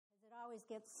always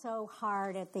gets so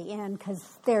hard at the end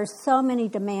because there's so many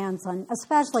demands on,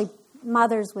 especially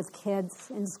mothers with kids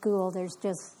in school. There's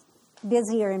just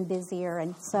busier and busier,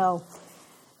 and so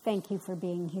thank you for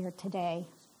being here today.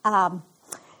 I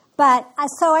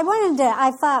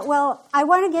thought, well, I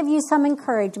want to give you some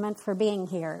encouragement for being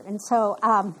here, and so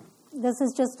this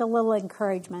is just a little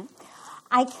encouragement.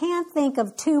 I can't think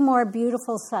of two more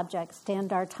beautiful subjects to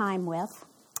end our time with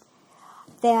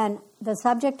than the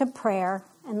subject of prayer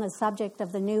and the subject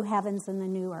of the new heavens and the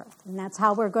new earth. And that's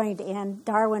how we're going to end.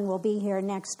 Darwin will be here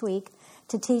next week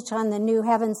to teach on the new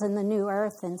heavens and the new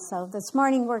earth. And so this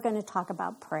morning we're going to talk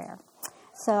about prayer.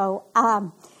 So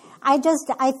I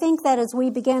think that as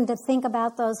we begin to think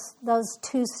about those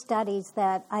two studies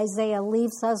that Isaiah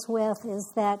leaves us with,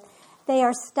 is that they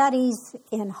are studies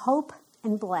in hope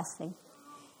and blessing.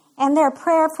 And their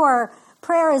prayer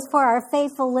is for our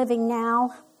faithful living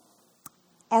now,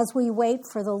 as we wait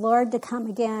for the Lord to come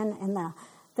again, and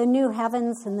the new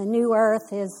heavens and the new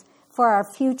earth is for our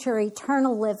future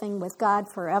eternal living with God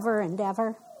forever and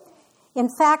ever. In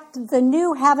fact, the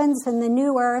new heavens and the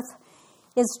new earth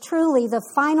is truly the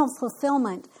final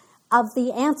fulfillment of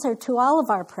the answer to all of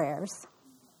our prayers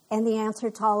and the answer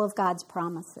to all of God's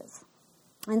promises.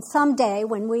 And someday,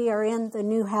 when we are in the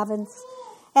new heavens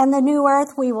and the new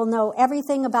earth, we will know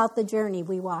everything about the journey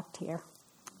we walked here.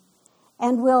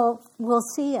 And we'll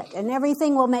see it, and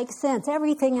everything will make sense.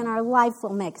 Everything in our life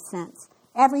will make sense.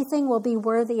 Everything will be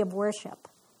worthy of worship.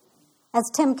 As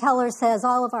Tim Keller says,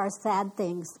 all of our sad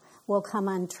things will come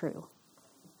untrue.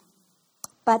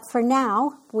 But for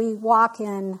now, we walk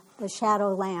in the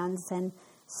shadowlands, and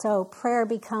so prayer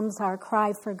becomes our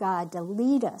cry for God to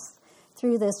lead us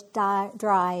through this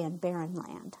dry and barren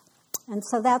land. And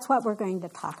so that's what we're going to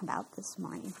talk about this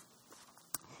morning.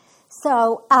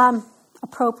 So,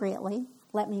 appropriately,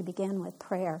 let me begin with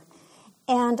prayer.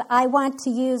 And I want to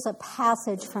use a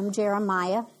passage from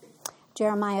Jeremiah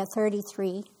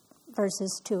 33,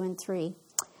 verses 2 and 3.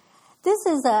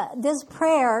 This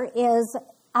prayer is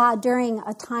during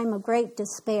a time of great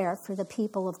despair for the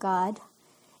people of God.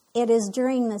 It is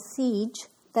during the siege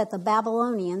that the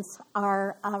Babylonians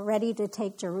are ready to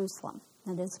take Jerusalem.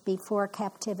 That is before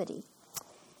captivity.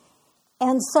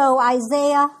 And so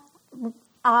Isaiah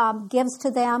gives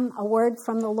to them a word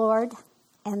from the Lord,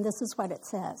 and this is what it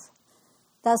says.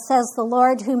 Thus says the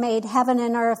Lord who made heaven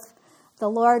and earth, the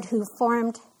Lord who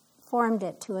formed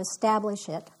it to establish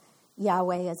it,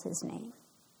 Yahweh is his name.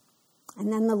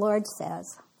 And then the Lord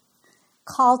says,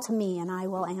 call to me and I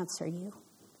will answer you,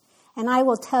 and I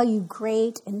will tell you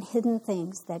great and hidden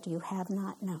things that you have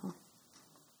not known.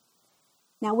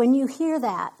 Now when you hear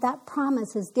that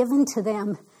promise is given to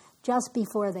them just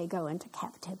before they go into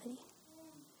captivity.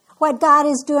 What God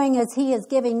is doing is he is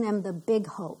giving them the big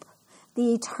hope,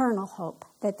 the eternal hope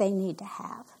that they need to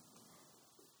have.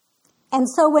 And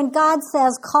so when God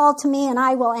says, call to me and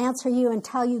I will answer you and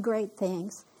tell you great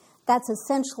things, that's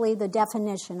essentially the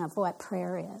definition of what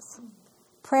prayer is.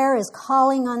 Prayer is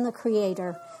calling on the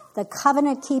Creator, the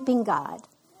covenant-keeping God,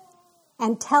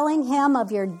 and telling him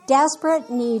of your desperate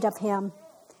need of him,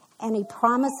 and he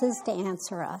promises to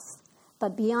answer us.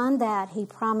 But beyond that, he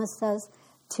promises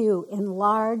to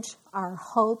enlarge our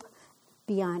hope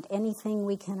beyond anything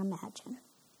we can imagine.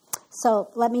 So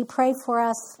let me pray for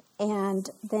us, and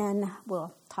then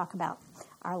we'll talk about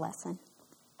our lesson.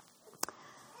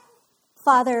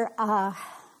 Father,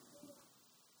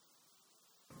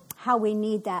 how we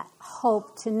need that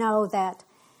hope to know that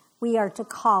we are to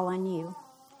call on you,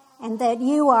 and that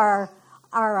you are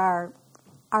our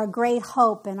great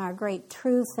hope and our great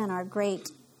truth and our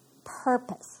great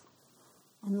purpose.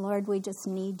 And Lord, we just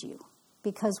need you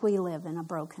because we live in a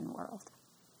broken world.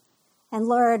 And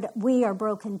Lord, we are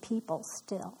broken people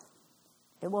still.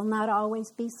 It will not always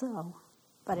be so,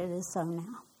 but it is so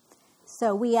now.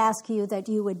 So we ask you that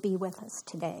you would be with us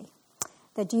today,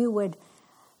 that you would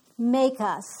make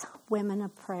us women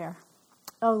of prayer.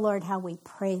 Oh Lord, how we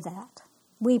pray that.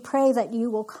 We pray that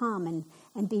you will come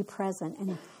and be present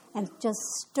and just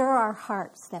stir our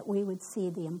hearts that we would see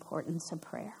the importance of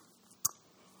prayer.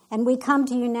 And we come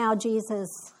to you now, Jesus,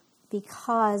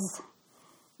 because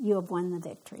you have won the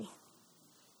victory.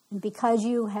 And because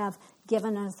you have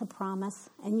given us a promise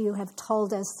and you have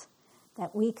told us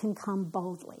that we can come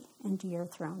boldly into your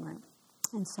throne room.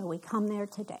 And so we come there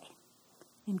today.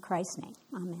 In Christ's name,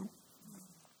 amen.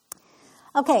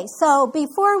 Okay, so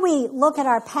before we look at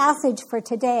our passage for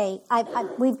today,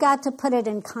 we've got to put it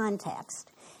in context.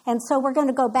 And so we're going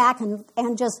to go back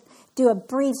and just do a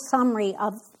brief summary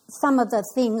of some of the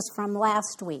things from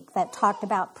last week that talked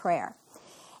about prayer.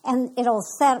 And it'll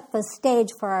set the stage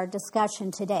for our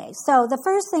discussion today. So the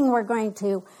first thing we're going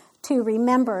to to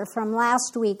remember from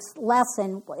last week's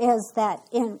lesson is that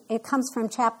it comes from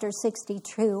chapter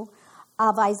 62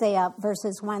 of Isaiah,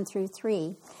 verses 1 through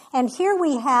 3. And here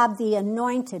we have the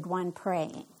anointed one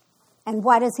praying. And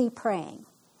what is he praying?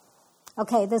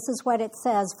 Okay, this is what it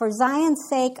says. For Zion's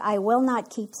sake, I will not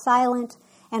keep silent,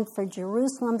 and for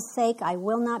Jerusalem's sake, I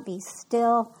will not be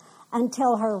still,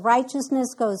 until her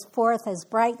righteousness goes forth as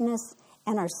brightness,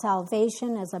 and her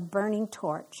salvation as a burning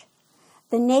torch.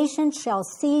 The nations shall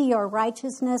see your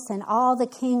righteousness, and all the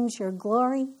kings your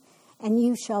glory, and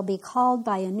you shall be called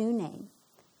by a new name,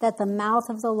 that the mouth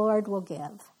of the Lord will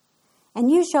give. And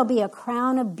you shall be a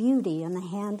crown of beauty in the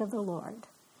hand of the Lord,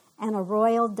 and a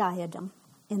royal diadem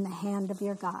in the hand of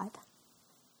your God.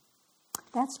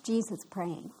 That's Jesus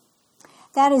praying.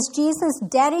 That is Jesus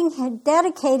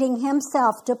dedicating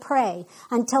himself to pray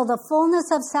until the fullness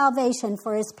of salvation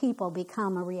for his people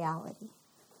become a reality.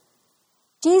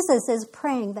 Jesus is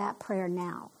praying that prayer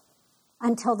now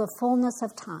until the fullness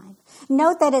of time.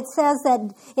 Note that it says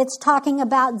that it's talking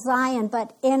about Zion,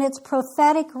 but in its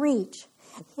prophetic reach,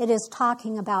 it is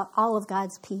talking about all of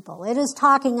God's people. It is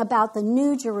talking about the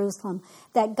new Jerusalem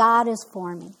that God is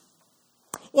forming.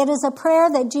 It is a prayer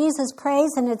that Jesus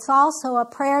prays, and it's also a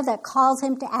prayer that calls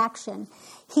him to action.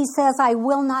 He says, I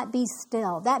will not be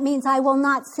still. That means I will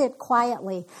not sit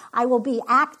quietly. I will be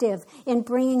active in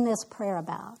bringing this prayer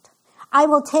about. I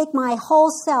will take my whole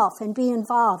self and be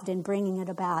involved in bringing it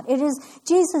about.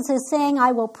 Jesus is saying,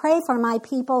 I will pray for my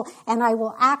people, and I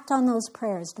will act on those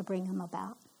prayers to bring them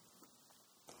about.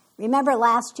 Remember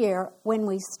last year when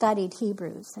we studied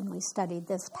Hebrews and we studied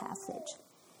this passage.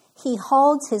 He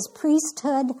holds his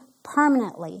priesthood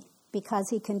permanently because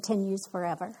he continues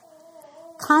forever.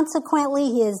 Consequently,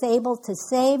 he is able to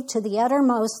save to the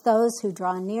uttermost those who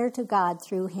draw near to God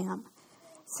through him,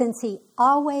 since he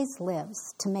always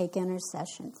lives to make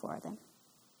intercession for them.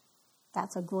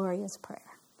 That's a glorious prayer.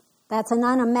 That's an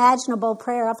unimaginable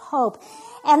prayer of hope.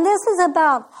 And this is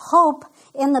about hope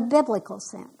in the biblical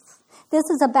sense. This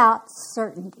is about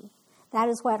certainty. That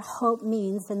is what hope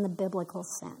means in the biblical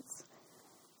sense.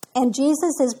 And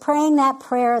Jesus is praying that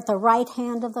prayer at the right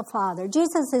hand of the Father.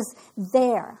 Jesus is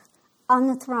there on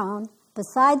the throne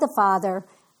beside the Father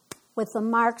with the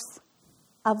marks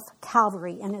of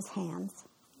Calvary in his hands.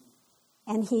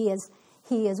 And he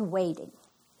is waiting.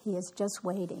 He is just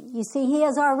waiting. You see, he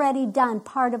has already done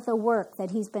part of the work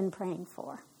that he's been praying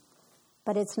for.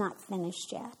 But it's not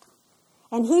finished yet.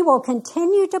 And he will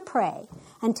continue to pray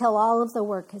until all of the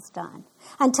work is done,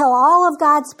 until all of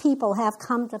God's people have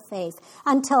come to faith,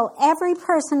 until every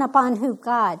person upon whom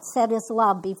God set his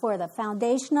love before the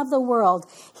foundation of the world,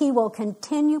 he will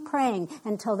continue praying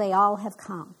until they all have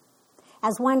come.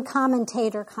 As one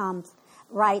commentator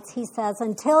writes, he says,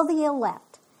 until the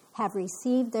elect have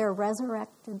received their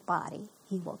resurrected body,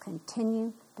 he will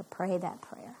continue to pray that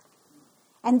prayer.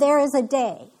 And there is a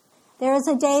day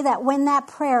that when that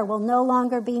prayer will no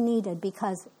longer be needed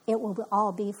because it will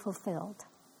all be fulfilled.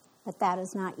 But that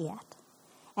is not yet.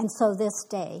 And so this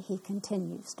day he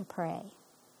continues to pray.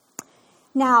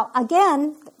 Now,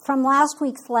 again, from last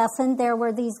week's lesson, there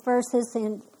were these verses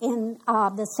in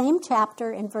the same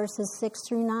chapter in verses 6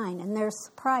 through 9, and they're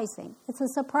surprising. It's a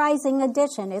surprising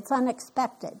addition. It's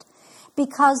unexpected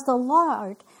because the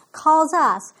Lord calls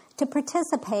us to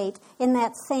participate in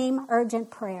that same urgent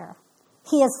prayer.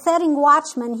 He is setting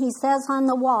watchmen, he says, on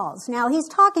the walls. Now, he's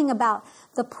talking about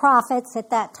the prophets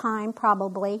at that time,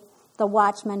 probably, the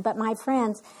watchmen. But my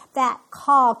friends, that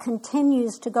call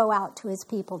continues to go out to his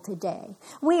people today.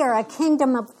 We are a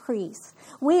kingdom of priests.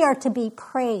 We are to be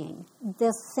praying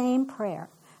this same prayer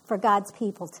for God's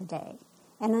people today,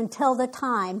 and until the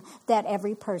time that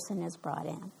every person is brought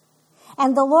in.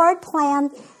 And the Lord's plan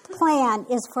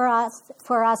is for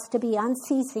us to be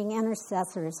unceasing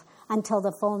intercessors until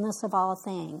the fullness of all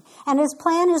things. And his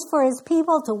plan is for his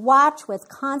people to watch with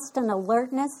constant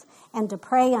alertness and to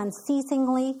pray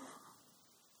unceasingly.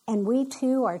 And we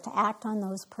too are to act on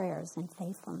those prayers in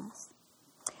faithfulness.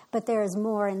 But there is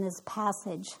more in this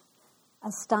passage,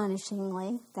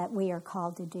 astonishingly, that we are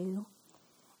called to do.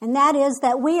 And that is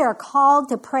that we are called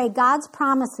to pray God's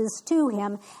promises to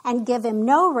him and give him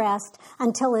no rest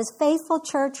until his faithful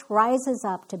church rises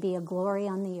up to be a glory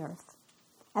on the earth.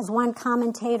 As one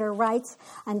commentator writes,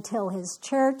 until his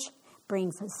church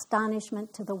brings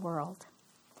astonishment to the world.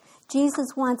 Jesus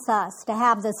wants us to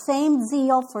have the same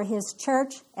zeal for his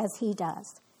church as he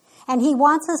does. And he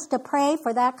wants us to pray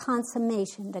for that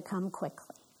consummation to come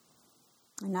quickly.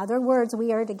 In other words,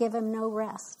 we are to give him no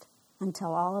rest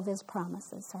until all of his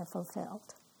promises are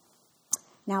fulfilled.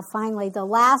 Now, finally, the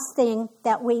last thing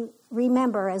that we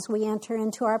remember as we enter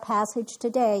into our passage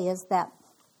today is that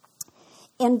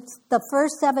in the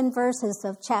first 7 verses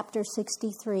of chapter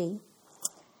 63,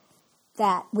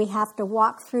 that we have to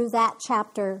walk through that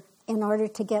chapter in order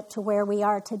to get to where we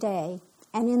are today.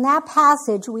 And in that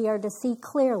passage, we are to see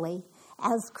clearly,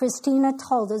 as Christina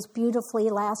told us beautifully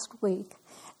last week,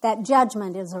 that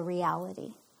judgment is a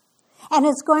reality. And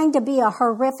it's going to be a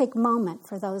horrific moment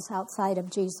for those outside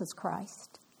of Jesus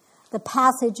Christ. The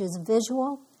passage is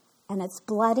visual, and it's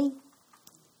bloody,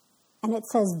 and it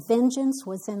says vengeance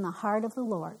was in the heart of the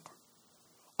Lord.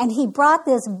 And he brought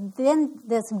this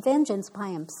vengeance by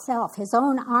himself. His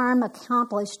own arm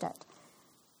accomplished it.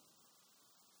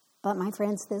 But my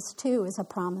friends, this too is a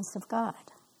promise of God.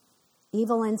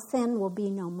 Evil and sin will be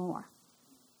no more.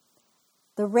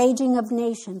 The raging of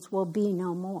nations will be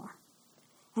no more.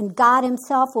 And God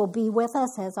himself will be with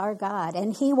us as our God,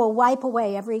 and he will wipe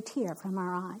away every tear from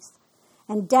our eyes.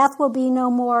 And death will be no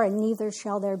more, and neither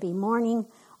shall there be mourning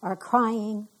or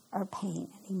crying or pain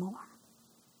anymore.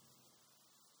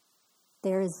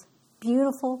 There is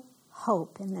beautiful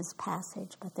hope in this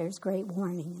passage, but there's great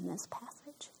warning in this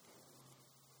passage.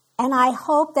 And I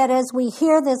hope that as we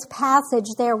hear this passage,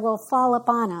 there will fall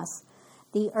upon us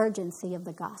the urgency of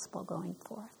the gospel going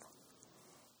forth.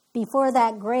 Before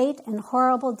that great and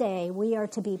horrible day, we are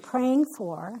to be praying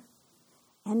for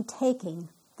and taking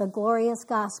the glorious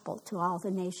gospel to all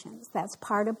the nations. That's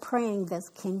part of praying this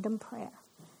kingdom prayer.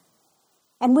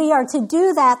 And we are to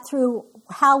do that through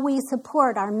how we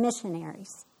support our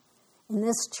missionaries in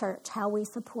this church, how we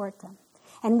support them.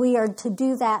 And we are to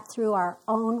do that through our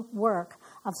own work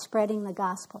of spreading the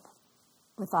gospel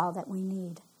with all that we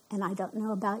need. And I don't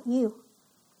know about you,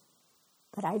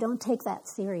 but I don't take that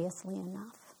seriously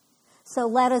enough. So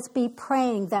let us be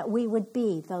praying that we would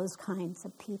be those kinds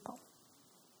of people.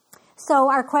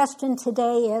 So our question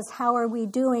today is, how are we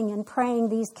doing in praying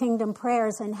these kingdom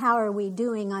prayers, and how are we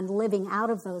doing on living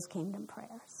out of those kingdom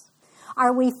prayers?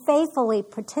 Are we faithfully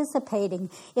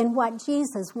participating in what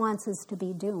Jesus wants us to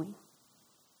be doing?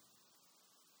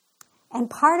 And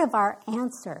part of our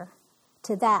answer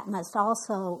to that must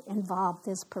also involve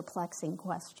this perplexing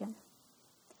question.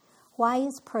 Why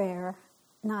is prayer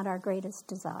not our greatest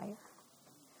desire?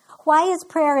 Why is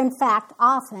prayer, in fact,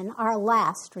 often our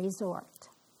last resort?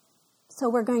 So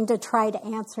we're going to try to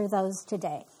answer those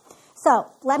today.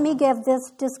 So let me give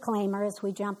this disclaimer as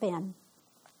we jump in.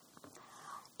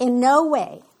 In no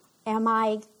way am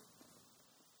I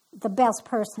the best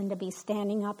person to be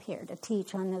standing up here to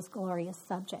teach on this glorious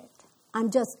subject.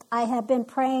 I have been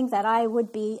praying that I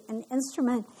would be an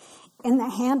instrument in the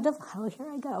hand of,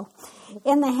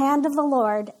 in the hand of the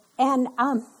Lord. And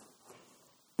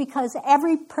because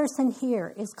every person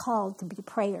here is called to be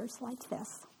prayers like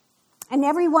this. And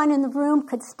everyone in the room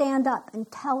could stand up and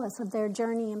tell us of their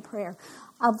journey in prayer,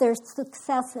 of their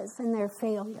successes and their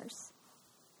failures.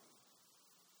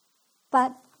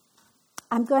 But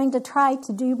I'm going to try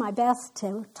to do my best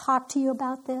to talk to you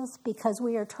about this, because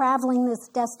we are traveling this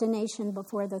destination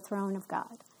before the throne of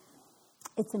God.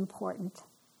 It's important.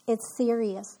 It's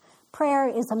serious. Prayer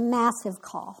is a massive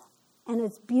call, and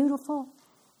it's beautiful,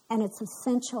 and it's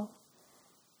essential.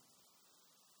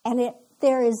 And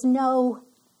there is no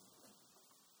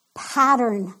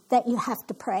pattern that you have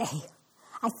to pray.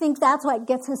 I think that's what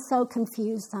gets us so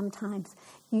confused sometimes.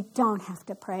 You don't have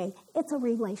to pray. It's a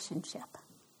relationship.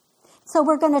 So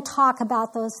we're going to talk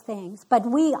about those things. But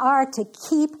we are to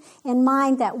keep in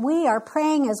mind that we are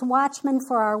praying as watchmen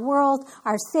for our world,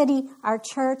 our city, our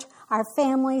church, our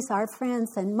families, our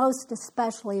friends, and most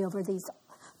especially over these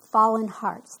fallen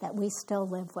hearts that we still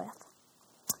live with.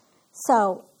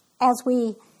 So as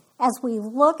we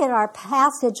look at our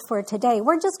passage for today,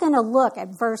 we're just going to look at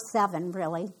verse 7,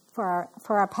 really, for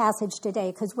our passage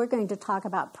today, because we're going to talk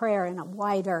about prayer in a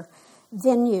wider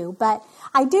venue. But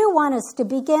I do want us to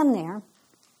begin there.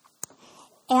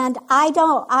 And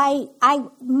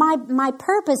my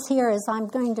purpose here is I'm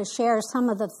going to share some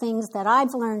of the things that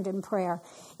I've learned in prayer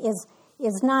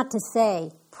is not to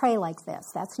say, pray like this.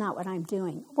 That's not what I'm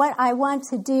doing. What I want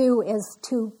to do is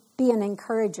to be an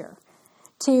encourager,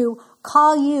 to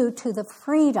call you to the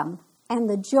freedom and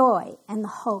the joy and the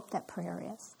hope that prayer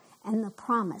is, and the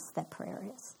promise that prayer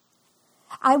is.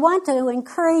 I want to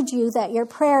encourage you that your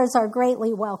prayers are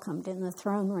greatly welcomed in the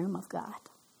throne room of God.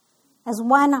 As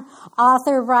one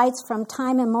author writes, from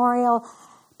time immemorial,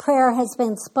 prayer has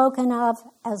been spoken of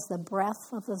as the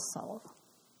breath of the soul.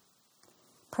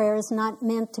 Prayer is not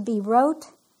meant to be rote.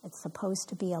 It's supposed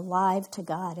to be alive to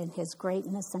God and his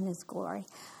greatness and his glory.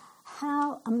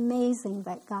 How amazing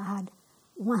that God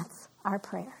wants our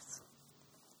prayers.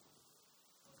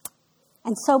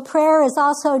 And so prayer is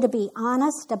also to be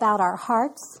honest about our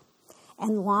hearts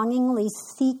and longingly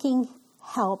seeking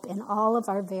help in all of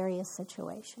our various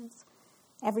situations.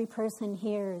 Every person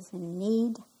here is in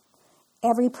need.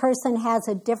 Every person has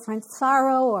a different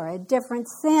sorrow or a different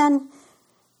sin,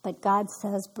 but God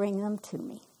says, bring them to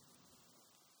me.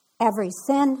 Every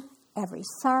sin, every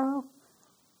sorrow,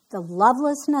 the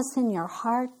lovelessness in your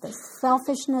heart, the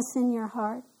selfishness in your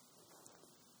heart,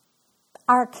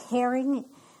 are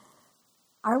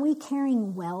we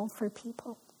caring well for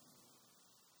people?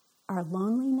 Our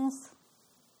loneliness,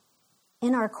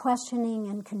 in our questioning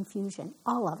and confusion,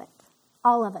 all of it,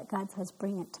 God says,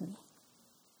 bring it to me.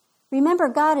 Remember,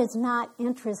 God is not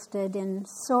interested in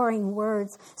soaring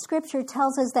words. Scripture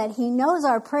tells us that he knows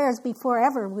our prayers before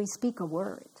ever we speak a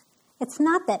word. It's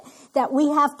not that we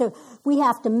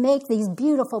have to make these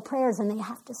beautiful prayers and they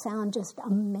have to sound just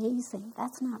amazing.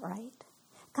 That's not right.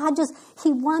 God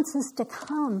he wants us to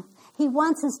come. He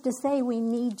wants us to say, we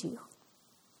need you.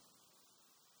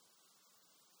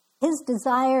 His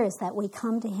desire is that we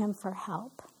come to him for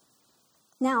help.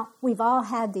 Now, we've all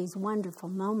had these wonderful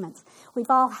moments. We've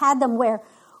all had them where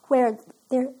we're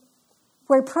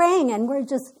praying and we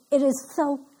just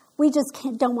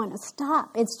don't want to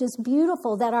stop. It's just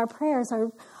beautiful that our prayers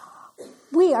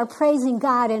we are praising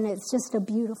God, and it's just a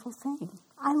beautiful thing.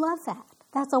 I love that.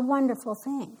 That's a wonderful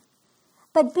thing.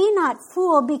 But be not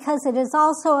fooled, because it is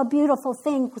also a beautiful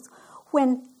thing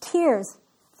when tears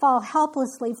fall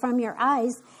helplessly from your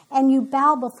eyes and you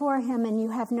bow before him and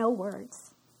you have no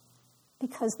words.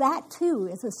 Because that too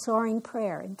is a soaring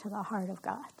prayer into the heart of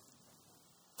God.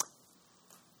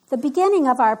 The beginning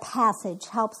of our passage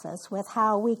helps us with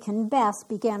how we can best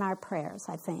begin our prayers,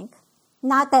 I think.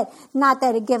 Not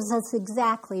that it gives us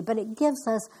exactly, but it gives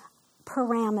us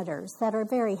parameters that are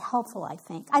very helpful, I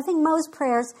think. I think most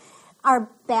prayers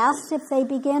are best if they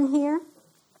begin here,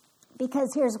 because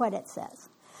here's what it says.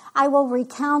 I will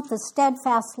recount the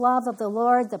steadfast love of the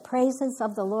Lord, the praises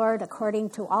of the Lord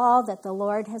according to all that the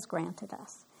Lord has granted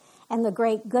us, and the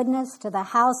great goodness to the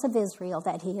house of Israel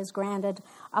that he has granted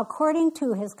according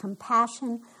to his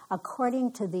compassion,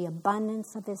 according to the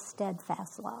abundance of his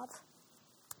steadfast love.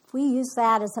 We use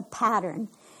that as a pattern.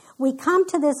 We come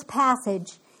to this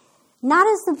passage not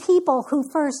as the people who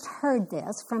first heard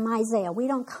this from Isaiah. We're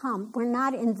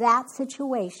not in that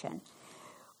situation.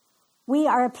 We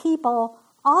are a people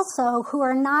also who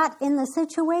are not in the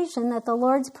situation that the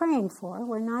Lord's praying for.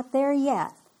 We're not there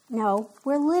yet. No,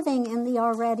 we're living in the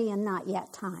already and not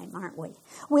yet time, aren't we?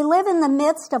 We live in the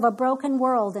midst of a broken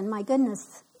world, and my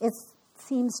goodness, it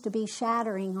seems to be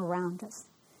shattering around us.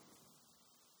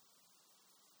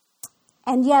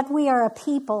 And yet we are a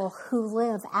people who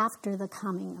live after the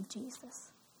coming of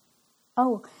Jesus.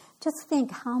 Oh, just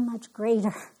think how much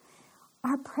greater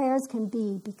our prayers can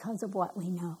be because of what we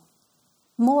know.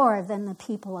 More than the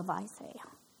people of Isaiah.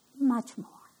 Much more.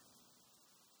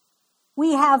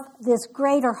 We have this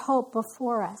greater hope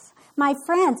before us. My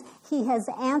friends, he has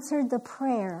answered the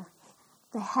prayer.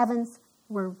 The heavens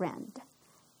were rent,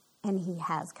 and he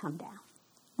has come down.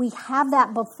 We have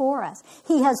that before us.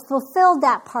 He has fulfilled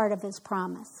that part of his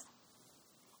promise.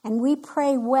 And we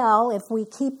pray well if we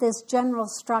keep this general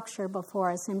structure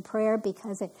before us in prayer,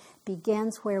 because it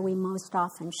begins where we most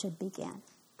often should begin.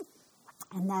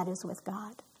 And that is with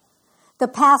God. The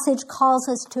passage calls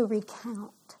us to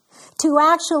recount, to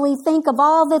actually think of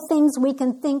all the things we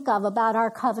can think of about our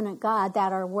covenant God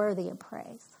that are worthy of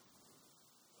praise.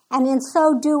 And in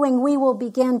so doing, we will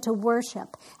begin to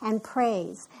worship and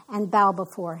praise and bow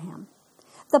before him.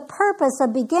 The purpose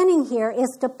of beginning here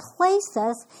is to place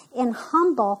us in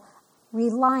humble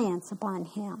reliance upon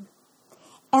him,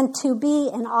 and to be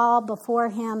in awe before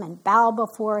him and bow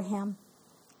before him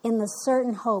in the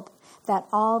certain hope that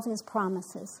all of his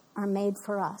promises are made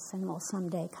for us and will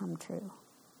someday come true.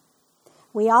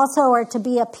 We also are to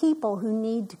be a people who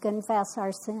need to confess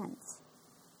our sins.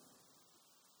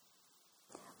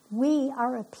 We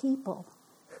are a people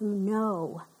who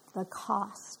know the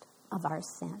cost of our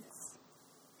sins.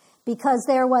 Because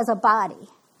there was a body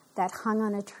that hung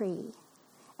on a tree,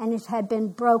 and it had been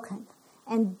broken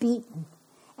and beaten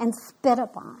and spit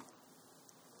upon.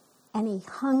 And he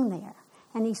hung there,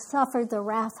 and he suffered the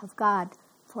wrath of God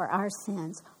for our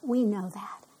sins. We know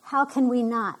that. How can we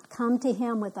not come to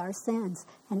him with our sins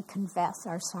and confess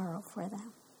our sorrow for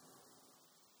them?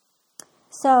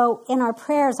 So in our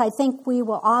prayers, I think we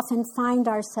will often find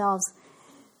ourselves,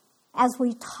 as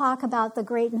we talk about the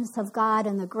greatness of God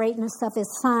and the greatness of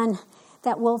his Son,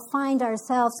 that we'll find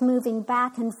ourselves moving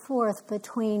back and forth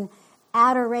between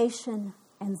adoration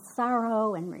and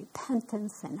sorrow and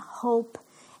repentance and hope,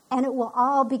 and it will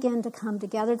all begin to come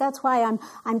together. That's why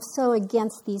I'm so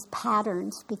against these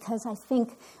patterns, because I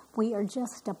think we are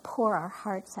just to pour our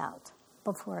hearts out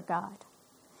before God.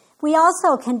 We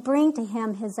also can bring to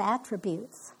him his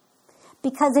attributes.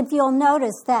 Because if you'll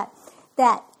notice that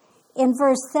in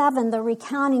verse 7, the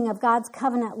recounting of God's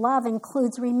covenant love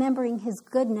includes remembering his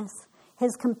goodness,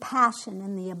 his compassion,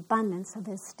 and the abundance of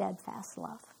his steadfast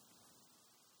love.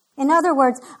 In other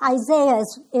words, Isaiah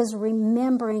is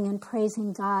remembering and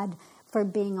praising God for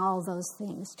being all those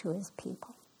things to his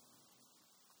people.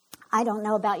 I don't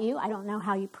know about you. I don't know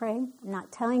how you pray. I'm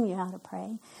not telling you how to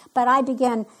pray. But I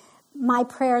begin my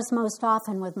prayers most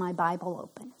often with my Bible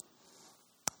open.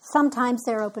 Sometimes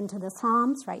they're open to the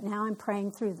Psalms. Right now I'm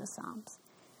praying through the Psalms.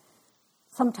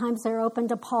 Sometimes they're open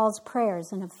to Paul's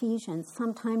prayers in Ephesians.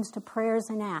 Sometimes to prayers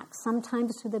in Acts.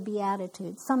 Sometimes to the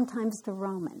Beatitudes. Sometimes to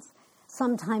Romans.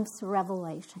 Sometimes to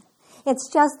Revelation. It's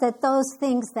just that those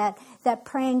things that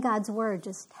praying God's word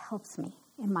just helps me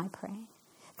in my praying.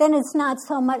 Then it's not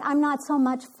so much, I'm not so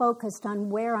much focused on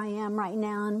where I am right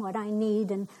now and what I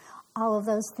need and all of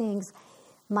those things.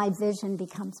 My vision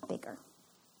becomes bigger.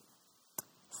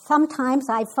 Sometimes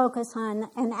I focus on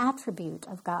an attribute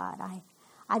of God.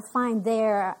 I find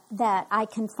there that I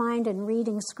can find in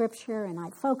reading Scripture, and I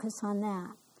focus on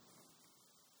that.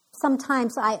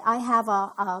 Sometimes I have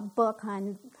a book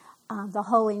on the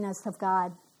holiness of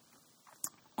God,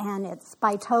 and it's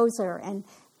by Tozer, and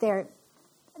there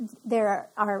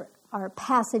are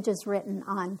passages written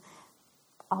on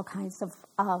all kinds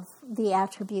of the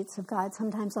attributes of God.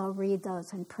 Sometimes I'll read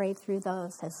those and pray through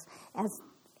those as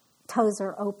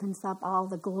Tozer opens up all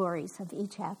the glories of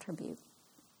each attribute.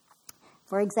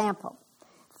 For example,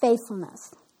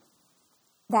 faithfulness.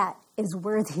 That is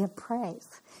worthy of praise.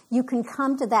 You can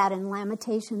come to that in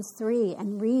Lamentations 3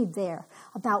 and read there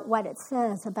about what it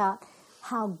says about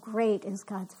how great is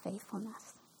God's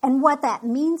faithfulness and what that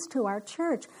means to our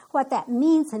church, what that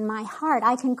means in my heart.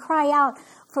 I can cry out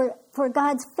for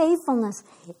God's faithfulness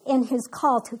in his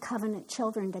call to covenant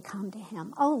children to come to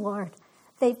him. Oh, Lord,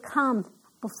 they've come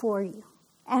before you.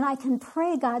 And I can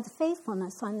pray God's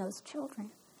faithfulness on those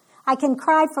children. I can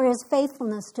cry for his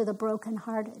faithfulness to the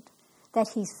brokenhearted, that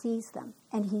he sees them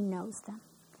and he knows them.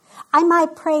 I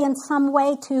might pray in some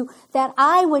way that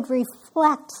I would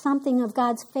reflect something of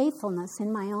God's faithfulness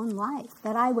in my own life,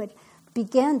 that I would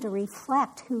begin to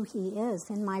reflect who he is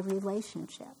in my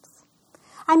relationships.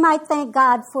 I might thank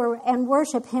God for and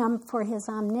worship him for his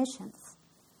omniscience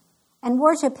and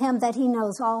worship him that he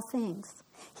knows all things.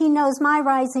 He knows my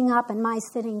rising up and my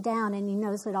sitting down, and he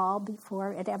knows it all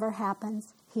before it ever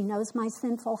happens. He knows my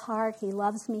sinful heart. He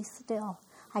loves me still.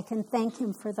 I can thank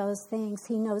him for those things.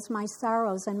 He knows my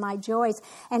sorrows and my joys,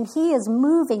 and he is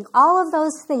moving all of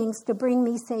those things to bring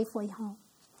me safely home.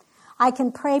 I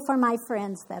can pray for my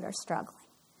friends that are struggling,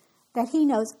 that he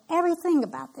knows everything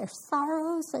about their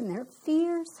sorrows and their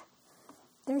fears,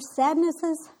 their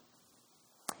sadnesses.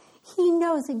 He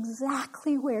knows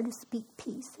exactly where to speak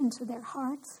peace into their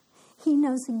hearts. He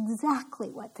knows exactly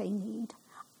what they need.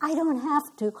 I don't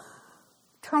have to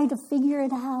try to figure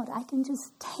it out. I can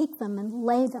just take them and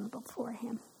lay them before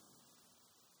him,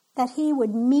 that he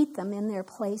would meet them in their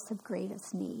place of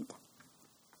greatest need.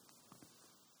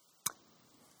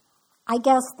 I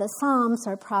guess the Psalms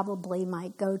are probably my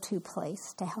go-to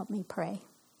place to help me pray.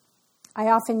 I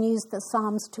often use the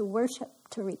Psalms to worship,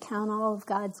 to recount all of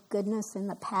God's goodness in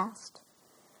the past.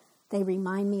 They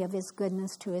remind me of his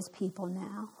goodness to his people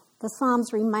now. The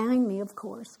Psalms remind me, of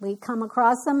course. We come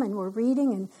across them and we're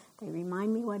reading, and they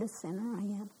remind me what a sinner I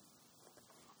am.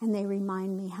 And they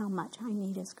remind me how much I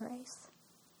need his grace.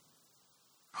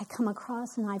 I come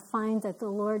across and I find that the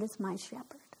Lord is my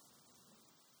shepherd,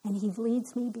 and he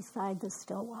leads me beside the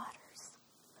still waters.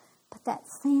 But that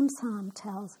same psalm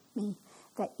tells me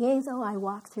that yea, though I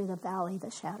walk through the valley,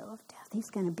 the shadow of death, he's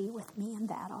going to be with me in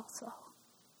that also.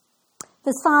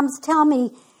 The Psalms tell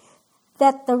me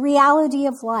that the reality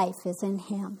of life is in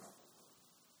him.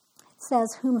 It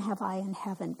says, whom have I in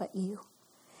heaven but you?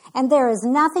 And there is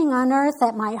nothing on earth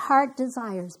that my heart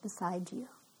desires beside you.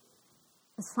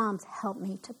 The Psalms help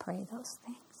me to pray those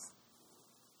things.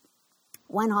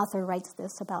 One author writes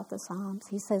this about the Psalms.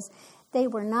 He says, they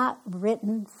were not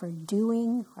written for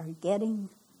doing or getting,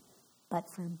 but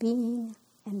for being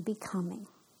and becoming.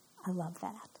 I love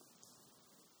that.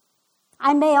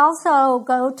 I may also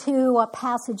go to a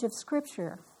passage of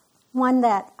Scripture, one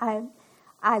that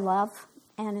I love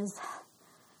and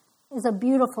is a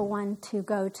beautiful one to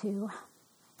go to,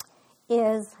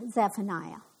 is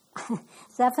Zephaniah.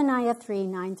 Zephaniah 3,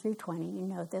 9 through 20. You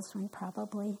know this one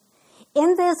probably.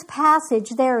 In this passage,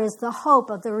 there is the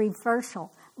hope of the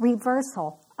reversal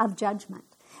of judgment.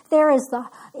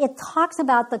 It talks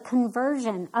about the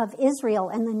conversion of Israel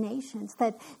and the nations,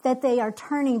 that they are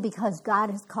turning because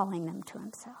God is calling them to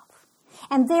himself.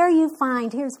 And there you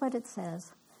find, here's what it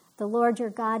says, The Lord your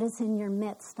God is in your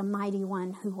midst, a mighty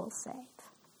one who will save.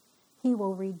 He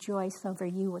will rejoice over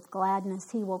you with gladness.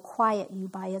 He will quiet you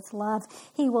by his love.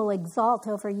 He will exalt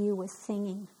over you with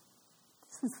singing.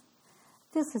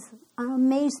 This is an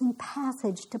amazing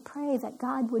passage to pray that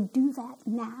God would do that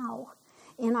now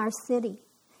in our city,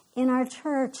 in our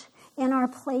church, in our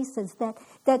places,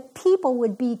 that people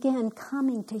would begin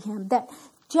coming to him, that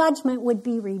judgment would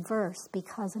be reversed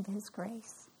because of his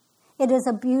grace. It is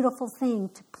a beautiful thing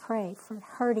to pray for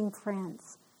hurting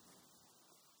friends.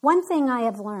 One thing I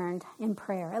have learned in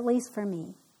prayer, at least for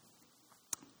me,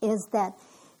 is that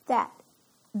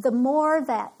the more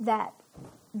that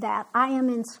I am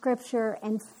in Scripture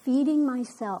and feeding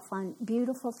myself on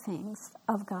beautiful things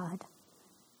of God,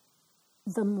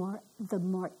 the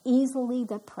more easily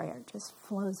the prayer just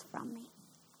flows from me.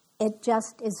 It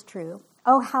just is true.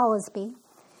 O. Hallesby,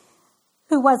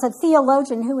 who was a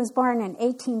theologian who was born in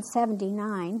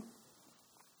 1879,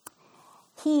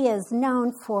 he is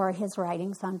known for his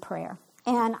writings on prayer.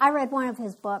 And I read one of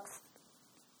his books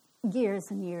years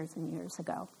and years and years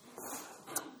ago.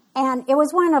 And it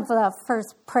was one of the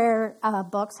first prayer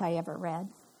books I ever read.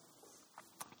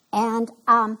 And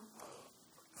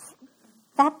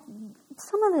that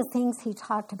some of the things he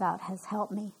talked about has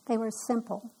helped me. They were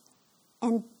simple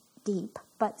and deep,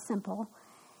 but simple.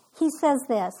 He says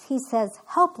this. He says,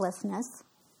 helplessness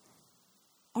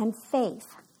and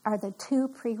faith are the two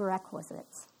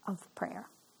prerequisites of prayer.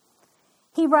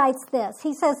 He writes this.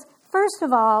 He says, first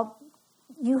of all,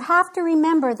 you have to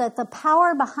remember that the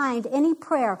power behind any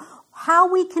prayer,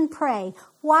 how we can pray,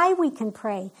 why we can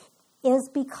pray, is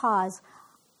because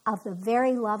of the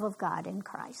very love of God in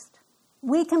Christ.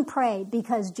 We can pray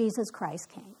because Jesus Christ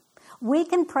came. We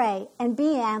can pray and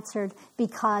be answered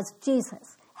because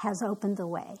Jesus has opened the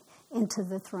way into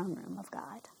the throne room of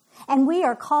God. And we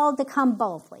are called to come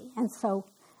boldly, and so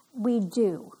we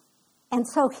do. And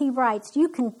so he writes, you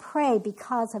can pray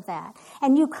because of that.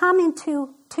 And you come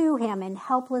to him in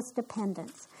helpless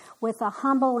dependence with a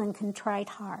humble and contrite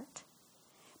heart,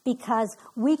 because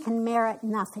we can merit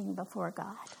nothing before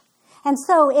God. And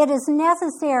so it is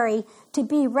necessary to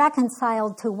be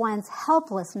reconciled to one's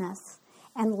helplessness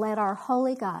and let our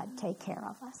holy God take care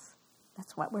of us.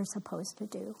 That's what we're supposed to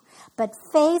do. But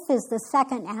faith is the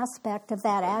second aspect of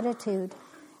that attitude,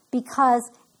 because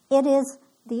it is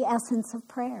the essence of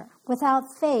prayer. Without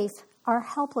faith, our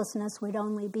helplessness would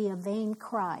only be a vain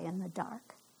cry in the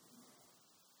dark.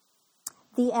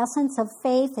 The essence of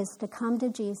faith is to come to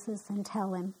Jesus and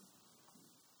tell him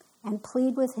and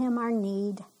plead with him our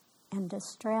need and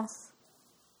distress,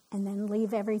 and then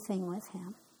leave everything with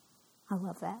him. I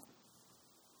love that.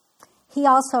 He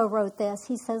also wrote this.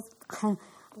 He says,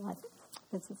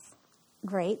 this is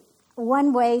great.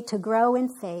 One way to grow in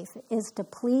faith is to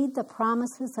plead the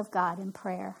promises of God in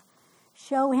prayer.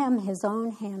 Show him his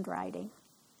own handwriting.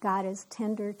 God is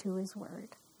tender to his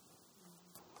word.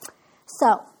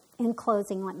 So, in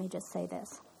closing, let me just say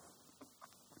this.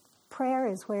 Prayer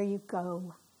is where you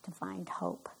go to find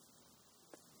hope.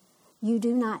 You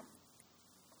do not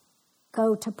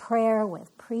go to prayer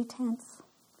with pretense.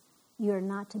 You're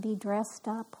not to be dressed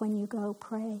up when you go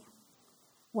pray.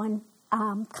 One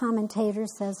commentator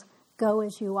says, go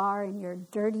as you are in your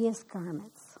dirtiest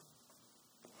garments.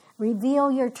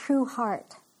 Reveal your true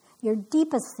heart, your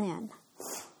deepest sin,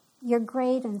 your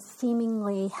great and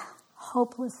seemingly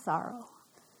hopeless sorrow,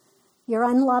 your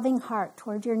unloving heart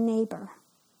toward your neighbor,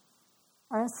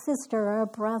 or a sister or a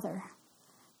brother.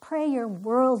 Pray your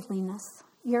worldliness,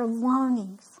 your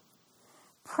longings.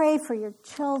 Pray for your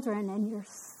children and your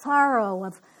sorrow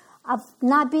of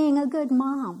not being a good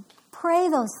mom. Pray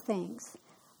those things.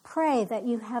 Pray that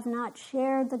you have not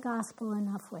shared the gospel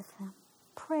enough with them.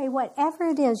 Pray whatever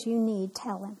it is you need,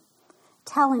 tell him.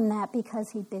 Tell him that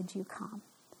because he bids you come.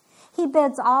 He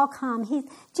bids all come.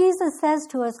 Jesus says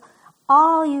to us,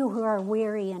 all you who are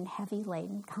weary and heavy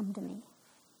laden, come to me,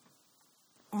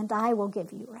 and I will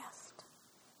give you rest.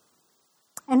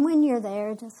 And when you're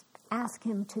there, just ask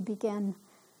him to begin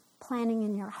planting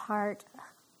in your heart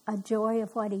a joy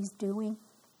of what he's doing,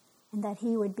 and that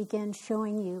he would begin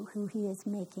showing you who he is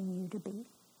making you to be.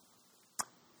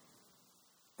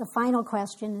 The final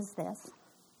question is this.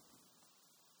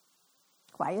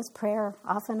 Why is prayer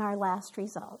often our last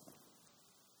result?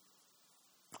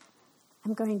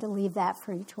 I'm going to leave that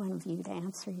for each one of you to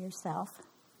answer yourself.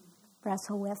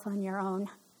 Wrestle with on your own.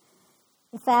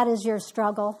 If that is your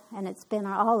struggle, and it's been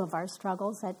all of our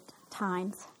struggles at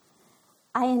times,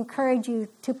 I encourage you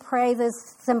to pray this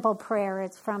simple prayer.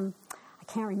 It's from, I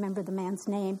can't remember the man's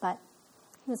name, but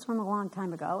it was from a long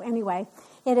time ago. Anyway,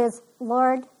 it is,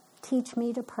 Lord, teach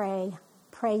me to pray.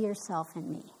 Pray yourself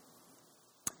in me.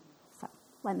 So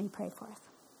Let me pray for us.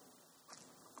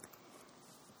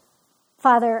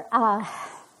 Father,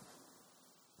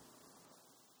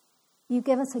 you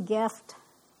give us a gift,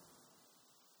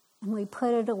 and we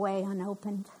put it away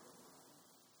unopened.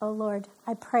 Oh, Lord,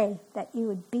 I pray that you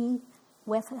would be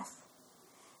with us,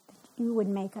 that you would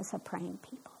make us a praying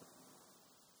people.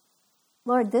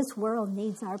 Lord, this world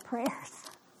needs our prayers.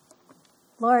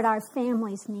 Lord, our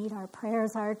families need our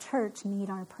prayers. Our church need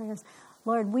our prayers.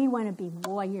 Lord, we want to be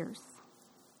warriors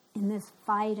in this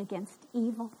fight against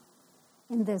evil,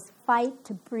 in this fight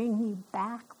to bring you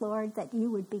back, Lord, that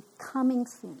you would be coming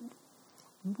soon.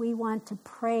 We want to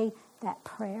pray that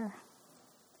prayer.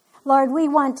 Lord, we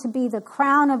want to be the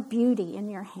crown of beauty in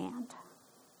your hand.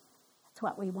 That's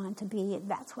what we want to be.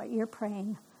 That's what you're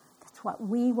praying. That's what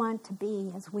we want to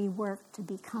be as we work to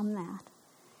become that,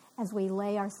 as we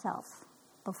lay ourselves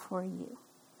before you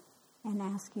and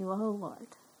ask you, oh Lord,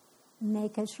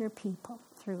 make us your people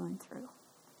through and through.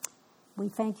 We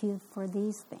thank you for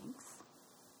these things.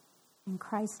 In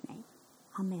Christ's name,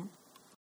 amen.